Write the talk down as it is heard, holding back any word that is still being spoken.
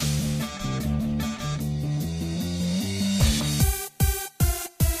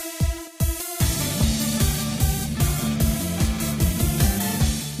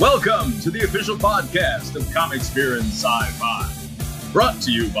Welcome to the official podcast of Comics, Beer, and Sci-Fi. Brought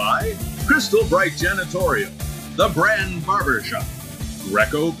to you by Crystal Bright Janitorial, the Brand Barbershop,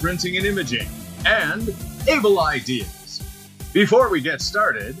 Greko Printing and Imaging, and Able Ideaz. Before we get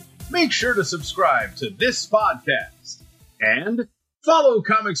started, make sure to subscribe to this podcast and follow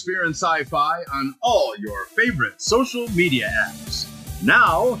Comics, Beer, and Sci-Fi on all your favorite social media apps.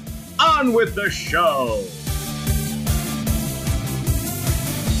 Now, on with the show!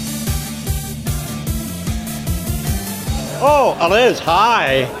 Oh, Liz,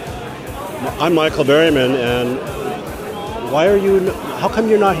 hi. I'm Michael Berryman, and how come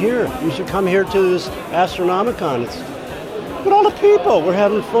you're not here? You should come here to this Astronomicon. Look at all the people. We're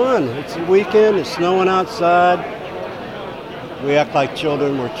having fun. It's a weekend. It's snowing outside. We act like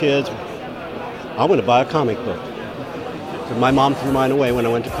children. We're kids. I want to buy a comic book. Because my mom threw mine away when I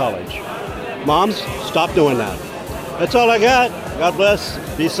went to college. Moms, stop doing that. That's all I got. God bless.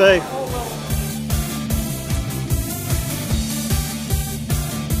 Be safe.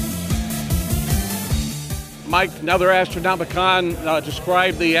 Mike, another Astronomicon.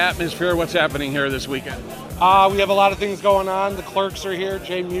 Describe the atmosphere. What's happening here this weekend? We have a lot of things going on. The Clerks are here.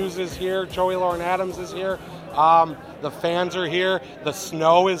 Jay Muse is here. Joey Lauren Adams is here. The fans are here. The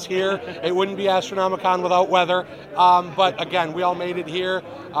snow is here. It wouldn't be Astronomicon without weather. But again, we all made it here.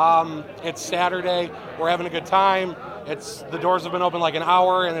 It's Saturday. We're having a good time. The doors have been open like an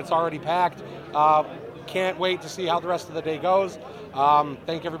hour and it's already packed. Can't wait to see how the rest of the day goes.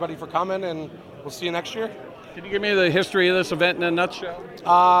 Thank everybody for coming, and we'll see you next year. Can you give me the history of this event in a nutshell?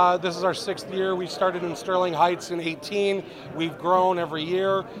 This is our 6th year. We started in Sterling Heights in 2018. We've grown every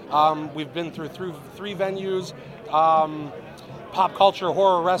year. We've been through 3 venues. Pop culture,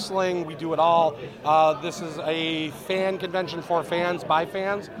 horror, wrestling, we do it all. This is a fan convention for fans, by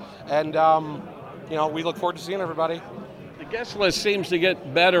fans. And, we look forward to seeing everybody. The guest list seems to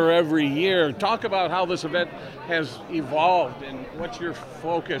get better every year. Talk about how this event has evolved and what's your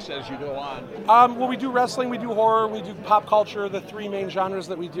focus as you go on. Well, we do wrestling, we do horror, we do pop culture, the 3 main genres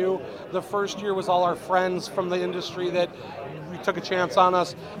that we do. The first year was all our friends from the industry that we took a chance on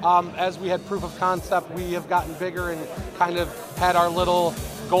us. As we had proof of concept, we have gotten bigger and kind of had our little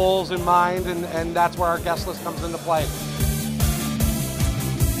goals in mind, and that's where our guest list comes into play.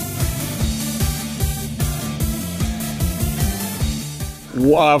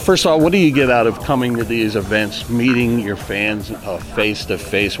 First of all, what do you get out of coming to these events, meeting your fans face to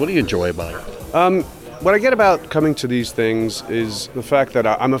face? What do you enjoy about it? What I get about coming to these things is the fact that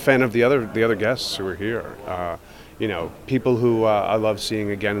I'm a fan of the other guests who are here. People who I love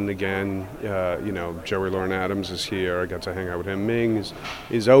seeing again and again. Joey Lauren Adams is here. I got to hang out with him. Ming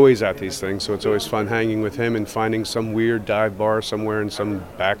is always at these things, so it's always fun hanging with him and finding some weird dive bar somewhere in some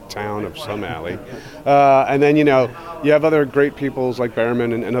back town of some alley. And then, you have other great people like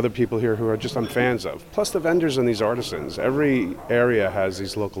Berryman and other people here who I'm fans of. Plus the vendors and these artisans. Every area has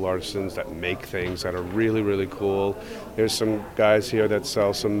these local artisans that make things that are really, really cool. There's some guys here that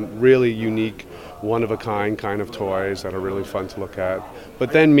sell some really unique, one-of-a-kind kind of toys that are really fun to look at.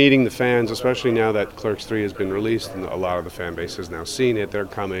 But then meeting the fans, especially now that Clerks 3 has been released and a lot of the fan base has now seen it, they're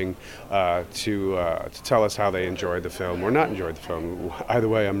coming to tell us how they enjoyed the film or not enjoyed the film. Either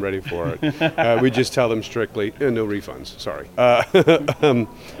way, I'm ready for it. We just tell them strictly, no refunds, sorry.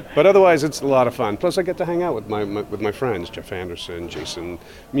 But otherwise, it's a lot of fun. Plus, I get to hang out with my friends, Jeff Anderson, Jason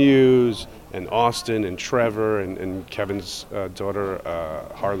Mewes, and Austin and Trevor and Kevin's daughter,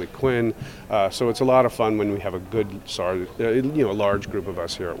 Harley Quinn. So it's a lot of fun when we have a large group of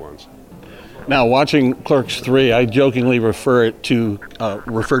us here at once. Now, watching Clerks 3, I jokingly refer to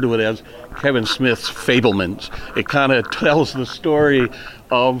it as Kevin Smith's Fablemans. It kind of tells the story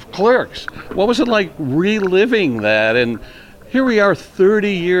of Clerks. What was it like reliving that? And here we are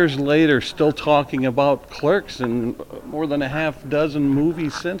 30 years later still talking about Clerks and more than a half dozen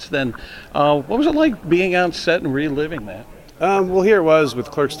movies since then. What was it like being on set and reliving that? Well, here it was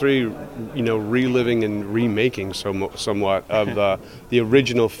with Clerks 3, reliving and remaking somewhat of the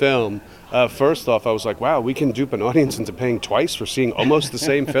original film. First off, I was like, wow, we can dupe an audience into paying twice for seeing almost the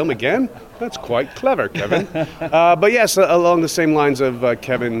same film again? That's quite clever, Kevin. But yes, along the same lines of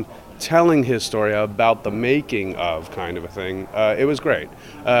Kevin telling his story about the making of kind of a thing, it was great.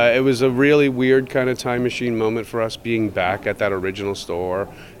 It was a really weird kind of time machine moment for us being back at that original store,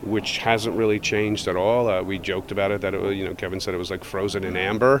 which hasn't really changed at all. We joked about it that it was, Kevin said it was like frozen in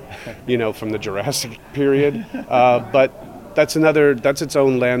amber, from the Jurassic period. But that's its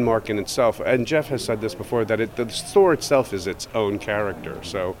own landmark in itself. And Jeff has said this before, that the store itself is its own character.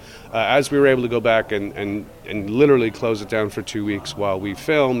 So as we were able to go back and literally close it down for 2 weeks while we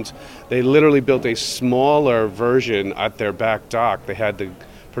filmed, they literally built a smaller version at their back dock. They had the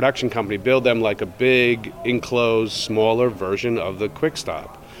production company build them like a big, enclosed, smaller version of the Quick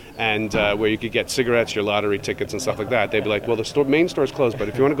Stop. And where you could get cigarettes, your lottery tickets, and stuff like that. They'd be like, well, the main store is closed, but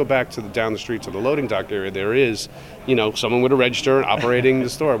if you want to go back to down the street to the loading dock area, there is, someone with a register operating the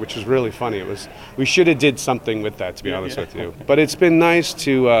store, which is really funny. We should have did something with that, to be honest with you. But it's been nice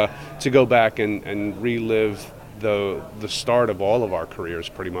to go back and relive the start of all of our careers,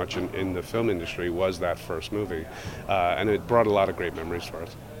 pretty much in the film industry, was that first movie, and it brought a lot of great memories for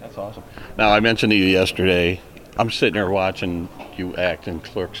us. That's awesome. Now, I mentioned to you yesterday, I'm sitting there watching you act in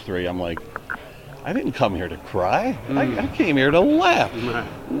Clerks 3. I'm like, I didn't come here to cry. I came here to laugh.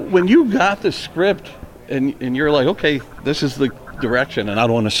 When you got the script and you're like, okay, this is the direction, and I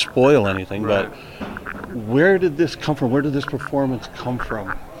don't want to spoil anything, but where did this come from? Where did this performance come from?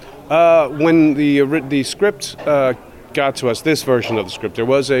 When the script got to us, this version of the script, there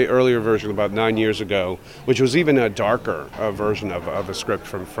was a earlier version about 9 years ago, which was even a darker version of a script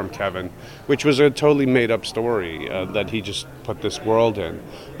from Kevin, which was a totally made-up story that he just put this world in.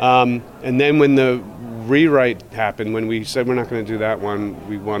 And then when the rewrite happened, when we said we're not going to do that one,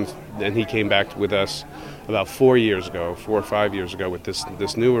 and he came back with us about 4 or 5 years ago with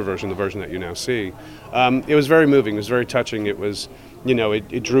this newer version, the version that you now see. It was very moving. It was very touching. It was,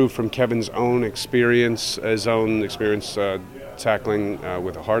 it drew from Kevin's own experience, tackling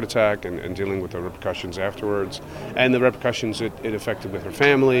with a heart attack and dealing with the repercussions afterwards, and the repercussions it affected with her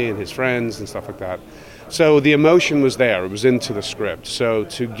family and his friends and stuff like that. So the emotion was there. It was into the script. So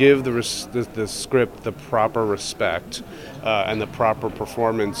to give the script the proper respect and the proper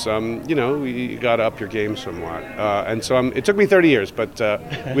performance, you got to up your game somewhat. And so it took me 30 years, but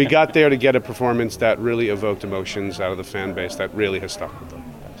we got there to get a performance that really evoked emotions out of the fan base that really has stuck with them.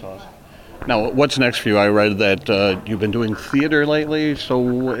 That's awesome. Now, what's next for you? I read that you've been doing theater lately,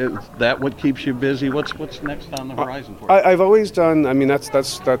 so is that what keeps you busy? What's next on the horizon for you? I've always done, that's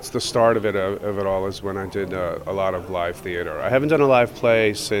the start of it all, is when I did a lot of live theater. I haven't done a live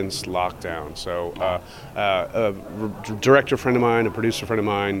play since lockdown, so a director friend of mine, a producer friend of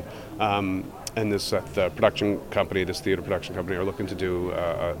mine, and this the production company, this theater production company, are looking to do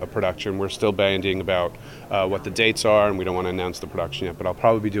a production. We're still banding about what the dates are, and we don't want to announce the production yet, but I'll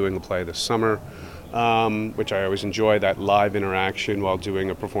probably be doing a play this summer, which I always enjoy, that live interaction while doing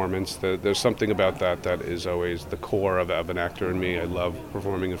a performance. There's something about that is always the core of an actor in me. I love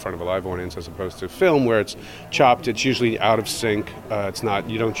performing in front of a live audience as opposed to film where it's chopped. It's usually out of sync. It's not,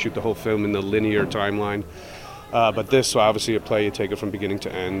 you don't shoot the whole film in the linear timeline. But this, obviously, a play, you take it from beginning to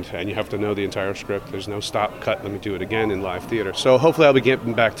end, and you have to know the entire script. There's no stop, cut, let me do it again in live theater. So hopefully I'll be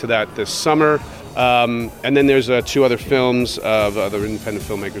getting back to that this summer. And then there's 2 other films of other independent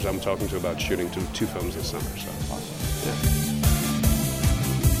filmmakers I'm talking to about shooting 2 films this summer. So awesome.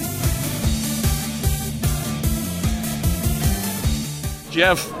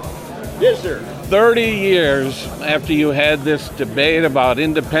 Yeah. Jeff. Yes, sir. 30 years after you had this debate about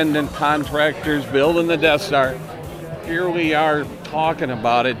independent contractors building the Death Star, here we are talking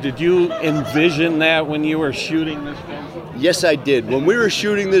about it. Did you envision that when you were shooting this film? Yes, I did. When we were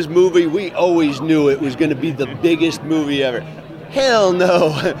shooting this movie, we always knew it was going to be the biggest movie ever. Hell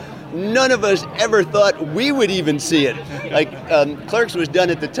no. None of us ever thought we would even see it. Clerks was done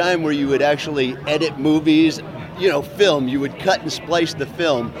at the time where you would actually edit movies, film. You would cut and splice the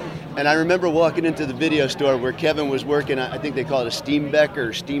film. And I remember walking into the video store where Kevin was working, I think they call it a Steambeck or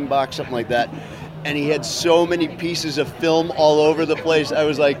Steambox, something like that. And he had so many pieces of film all over the place. I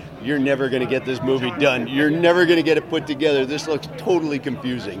was like, you're never going to get this movie done. You're never going to get it put together. This looks totally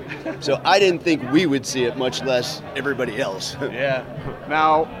confusing. So I didn't think we would see it, much less everybody else. Yeah.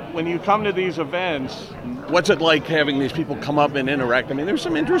 Now, when you come to these events, what's it like having these people come up and interact? I mean, there's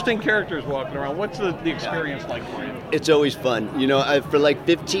some interesting characters walking around. What's the experience like for you? It's always fun. For like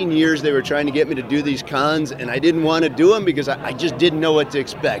 15 years, they were trying to get me to do these cons, and I didn't want to do them because I just didn't know what to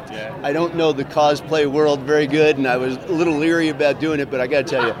expect. Yeah. I don't know the cosplay world very good, and I was a little leery about doing it, but I got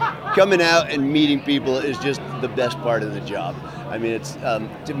to tell you, coming out and meeting people is just the best part of the job. I mean, it's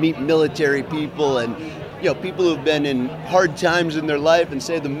to meet military people and people who've been in hard times in their life and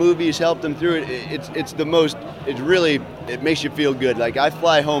say the movie has helped them through it. It makes you feel good. Like, I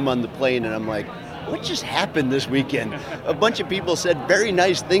fly home on the plane and I'm like, what just happened this weekend? A bunch of people said very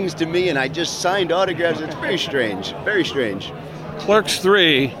nice things to me and I just signed autographs. It's very strange, very strange. Clerks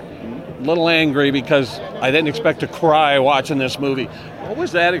 3, a little angry because I didn't expect to cry watching this movie. What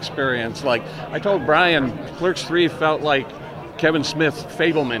was that experience like? I told Brian, Clerks 3 felt like Kevin Smith's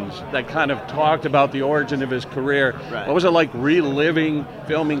Fabelmans that kind of talked about the origin of his career. Right. What was it like reliving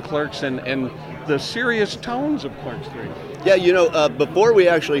filming Clerks and the serious tones of Clerks 3? Yeah, before we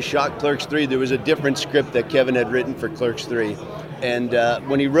actually shot Clerks 3, there was a different script that Kevin had written for Clerks 3. And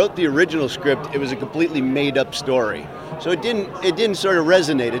when he wrote the original script, it was a completely made-up story. So it didn't sort of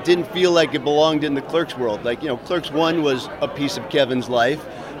resonate. It didn't feel like it belonged in the Clerks world. Like, Clerks 1 was a piece of Kevin's life.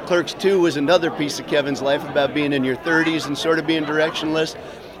 Clerks 2 was another piece of Kevin's life about being in your 30s and sort of being directionless.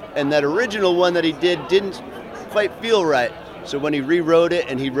 And that original one that he didn't quite feel right. So when he rewrote it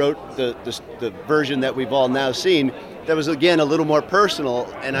and he wrote the version that we've all now seen, that was, again, a little more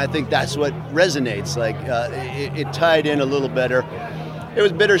personal, and I think that's what resonates. Like, it tied in a little better. It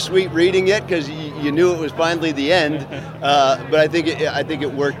was bittersweet reading it because you knew it was finally the end, but I think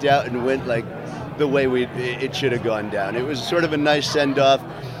it worked out and went like the way it should have gone down. It was sort of a nice send-off.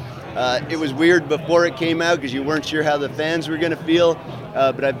 It was weird before it came out because you weren't sure how the fans were going to feel,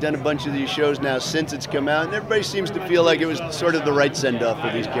 but I've done a bunch of these shows now since it's come out, and everybody seems to feel like it was sort of the right send-off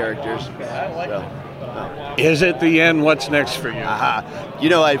for these characters. So. Is it the end? What's next for you?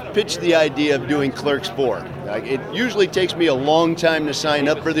 I've pitched the idea of doing Clerks 4. It usually takes me a long time to sign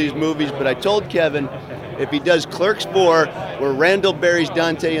up for these movies, but I told Kevin if he does Clerks 4, where Randall buries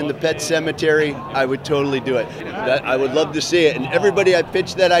Dante in the pet cemetery, I would totally do it. I would love to see it. And everybody I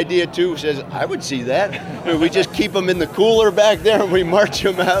pitched that idea to says, I would see that. We just keep them in the cooler back there and we march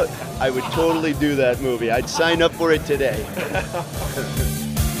them out. I would totally do that movie. I'd sign up for it today.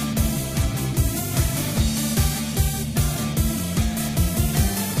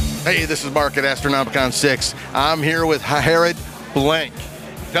 Hey, this is Mark at Astronomicon 6. I'm here with Harrod Blank.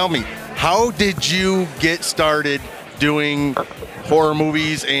 Tell me, how did you get started doing horror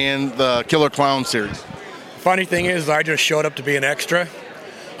movies and the Killer Clown series? Funny thing is, I just showed up to be an extra.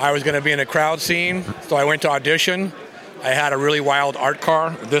 I was going to be in a crowd scene, so I went to audition. I had a really wild art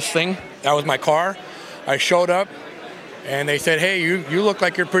car, this thing. That was my car. I showed up, and they said, hey, you look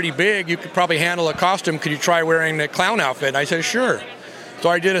like you're pretty big. You could probably handle a costume. Could you try wearing the clown outfit? I said, sure. So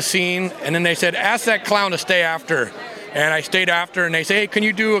I did a scene, and then they said, ask that clown to stay after. And I stayed after, and they say, hey, can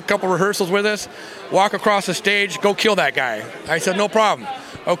you do a couple rehearsals with us? Walk across the stage, go kill that guy. I said, no problem.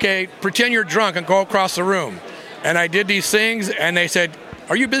 Okay, pretend you're drunk and go across the room. And I did these things, and they said,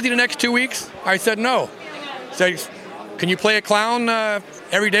 are you busy the next 2 weeks? I said, no. They said, can you play a clown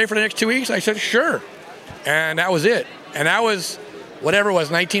every day for the next 2 weeks? I said, sure. And that was it. And that was, whatever it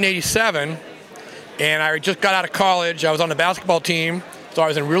was, 1987. And I just got out of college. I was on the basketball team. So I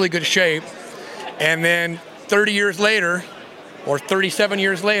was in really good shape. And then 30 years later, or 37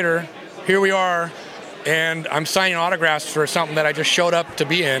 years later, here we are, and I'm signing autographs for something that I just showed up to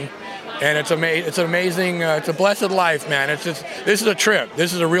be in. And it's an amazing, it's a blessed life, man. This is a trip.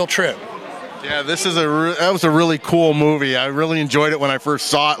 This is a real trip. Yeah, that was a really cool movie. I really enjoyed it when I first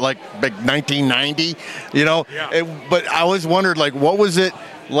saw it, like 1990, Yeah. But I always wondered, what was it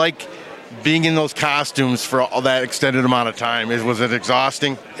like being in those costumes for all that extended amount of time? Was it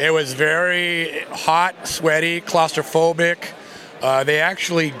exhausting? It was very hot, sweaty, claustrophobic. They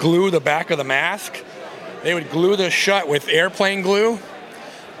actually glue the back of the mask. They would glue this shut with airplane glue,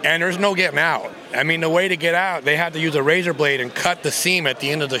 and there's no getting out. I mean, the way to get out, they had to use a razor blade and cut the seam at the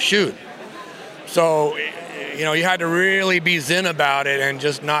end of the shoot. So, you had to really be zen about it and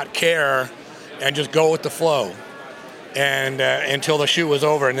just not care and just go with the flow. And until the shoot was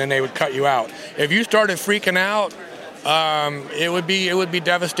over, and then they would cut you out. If you started freaking out, it would be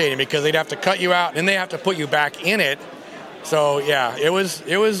devastating because they'd have to cut you out, and then they have to put you back in it. So yeah, it was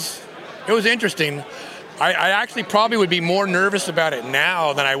interesting. I actually probably would be more nervous about it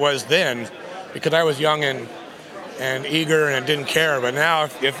now than I was then, because I was young and eager and didn't care. But now,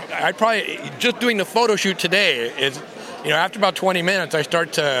 if I probably just doing the photo shoot today is, after about 20 minutes, I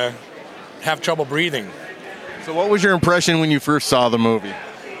start to have trouble breathing. So what was your impression when you first saw the movie?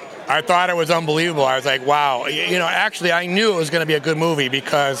 I thought it was unbelievable. I was like, wow. Actually, I knew it was going to be a good movie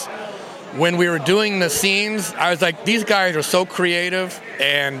because when we were doing the scenes, I was like, these guys are so creative,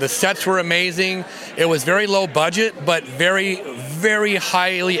 and the sets were amazing. It was very low budget, but very, very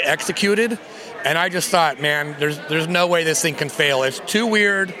highly executed. And I just thought, man, there's no way this thing can fail. It's too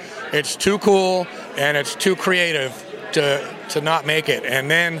weird, it's too cool, and it's too creative to not make it. And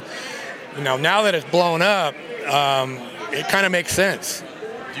then, now that it's blown up, it kind of makes sense.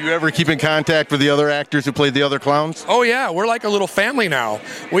 Do you ever keep in contact with the other actors who played the other clowns? Oh, yeah. We're like a little family now.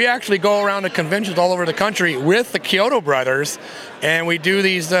 We actually go around to conventions all over the country with the Kyoto brothers, and we do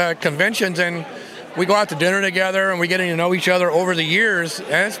these conventions, and we go out to dinner together, and we get to know each other over the years,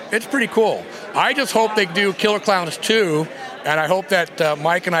 and it's pretty cool. I just hope they do Killer Clowns 2, and I hope that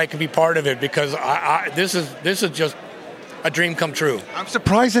Mike and I can be part of it, because this is just a dream come true. I'm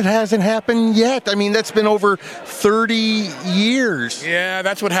surprised it hasn't happened yet. I mean, that's been over 30 years. Yeah,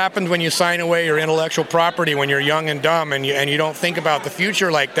 that's what happens when you sign away your intellectual property when you're young and dumb and you don't think about the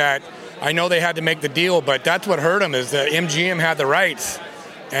future like that. I know they had to make the deal, but that's what hurt them, is that MGM had the rights,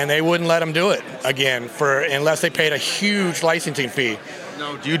 and they wouldn't let them do it again unless they paid a huge licensing fee.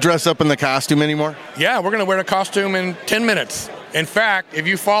 No, do you dress up in the costume anymore? Yeah, we're going to wear a costume in 10 minutes. In fact, if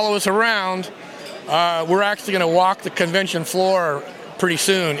you follow us around, we're actually going to walk the convention floor pretty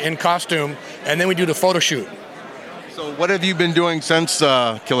soon in costume, and then we do the photo shoot. So what have you been doing since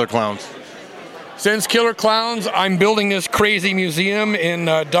Killer Klowns? Since Killer Klowns, I'm building this crazy museum in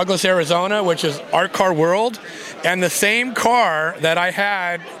Douglas, Arizona, which is Art Car World. And the same car that I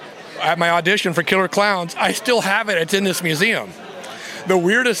had at my audition for Killer Klowns, I still have it. It's in this museum. The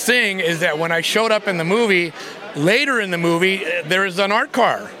weirdest thing is that when I showed up in the movie, later in the movie, there is an art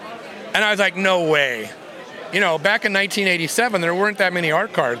car. And I was like, no way. You know, back in 1987, there weren't that many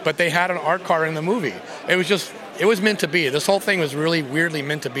art cars, but they had an art car in the movie. It was meant to be. This whole thing was really weirdly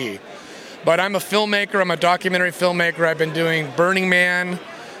meant to be. But I'm a filmmaker. I'm a documentary filmmaker. I've been doing Burning Man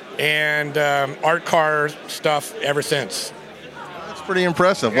and art car stuff ever since. That's pretty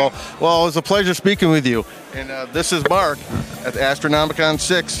impressive. Well, it was a pleasure speaking with you. And this is Mark at Astronomicon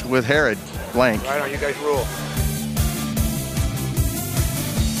 6 with Harrod Blank. Right on, you guys rule.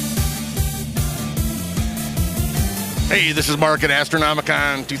 Hey, this is Mark at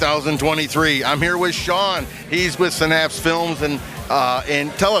Astronomicon 2023. I'm here with Sean. He's with Synapse Films, and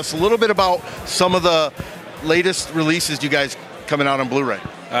tell us a little bit about some of the latest releases you guys coming out on Blu-ray.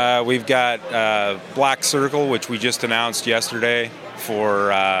 We've got Black Circle, which we just announced yesterday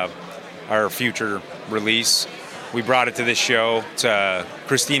for our future release. We brought it to this show. It's a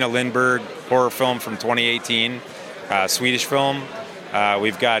Christina Lindberg horror film from 2018, Swedish film.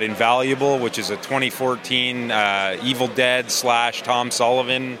 We've got Invaluable, which is a 2014 Evil Dead / Tom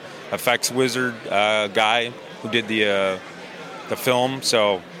Sullivan effects wizard guy who did the film.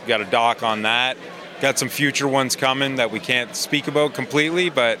 So we've got a doc on that. Got some future ones coming that we can't speak about completely,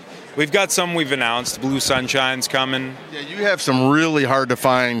 but we've got some we've announced. Blue Sunshine's coming. Yeah, you have some really hard to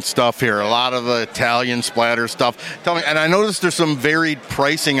find stuff here. A lot of the Italian splatter stuff. Tell me, and I noticed there's some varied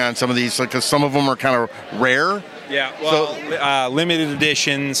pricing on some of these, because some of them are kind of rare. Yeah, well, limited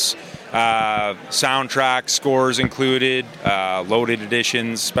editions, soundtrack, scores included, loaded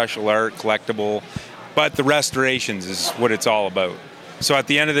editions, special art, collectible, but the restorations is what it's all about. So at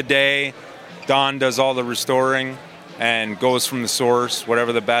the end of the day, Don does all the restoring and goes from the source,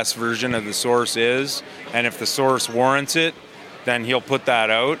 whatever the best version of the source is, and if the source warrants it, then he'll put that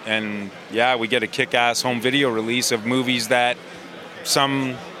out, and yeah, we get a kick-ass home video release of movies that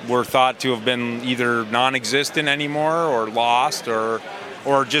some were thought to have been either non-existent anymore or lost or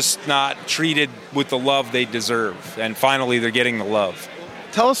just not treated with the love they deserve. And finally, they're getting the love.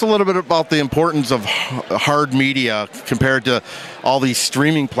 Tell us a little bit about the importance of hard media compared to all these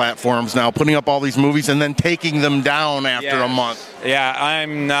streaming platforms now, putting up all these movies and then taking them down after a month. Yeah,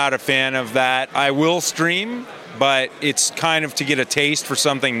 I'm not a fan of that. I will stream, but it's kind of to get a taste for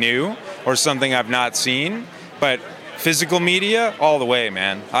something new or something I've not seen. But physical media, all the way,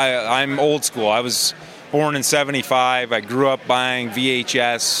 man. I'm old school. I was born in 75. I grew up buying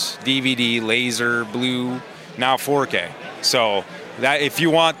VHS, DVD, laser, blue, now 4K. So that if you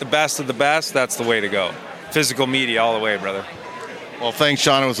want the best of the best, that's the way to go. Physical media all the way, brother. Well, thanks,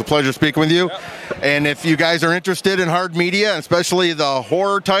 Sean. It was a pleasure speaking with you. Yep. And if you guys are interested in hard media, especially the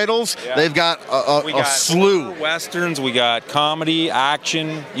horror titles, they've got a slew. Horror, westerns, we got comedy,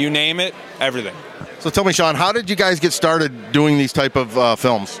 action, you name it, everything. So tell me, Sean, how did you guys get started doing these type of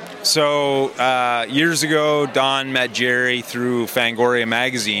films? So years ago, Don met Jerry through Fangoria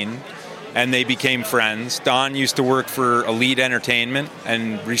magazine, and they became friends. Don used to work for Elite Entertainment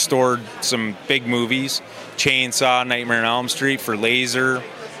and restored some big movies, Chainsaw, Nightmare on Elm Street for laser,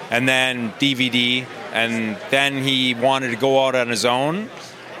 and then DVD. And then he wanted to go out on his own,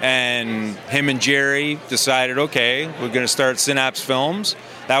 and him and Jerry decided, okay, we're going to start Synapse Films.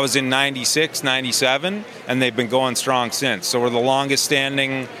 That was in 96, 97, and they've been going strong since. So we're the longest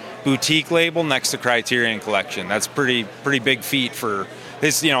standing boutique label next to Criterion Collection. That's pretty big feat for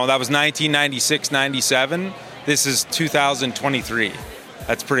this. You know, that was 1996, 97. This is 2023.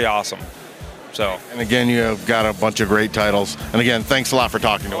 That's pretty awesome. So. And again, you have got a bunch of great titles. And again, thanks a lot for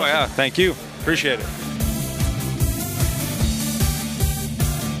talking to us. Oh yeah, thank you. Appreciate it.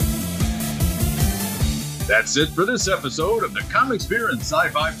 That's it for this episode of the Comics Beer and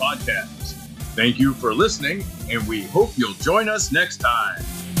Sci-Fi Podcast. Thank you for listening, and we hope you'll join us next time.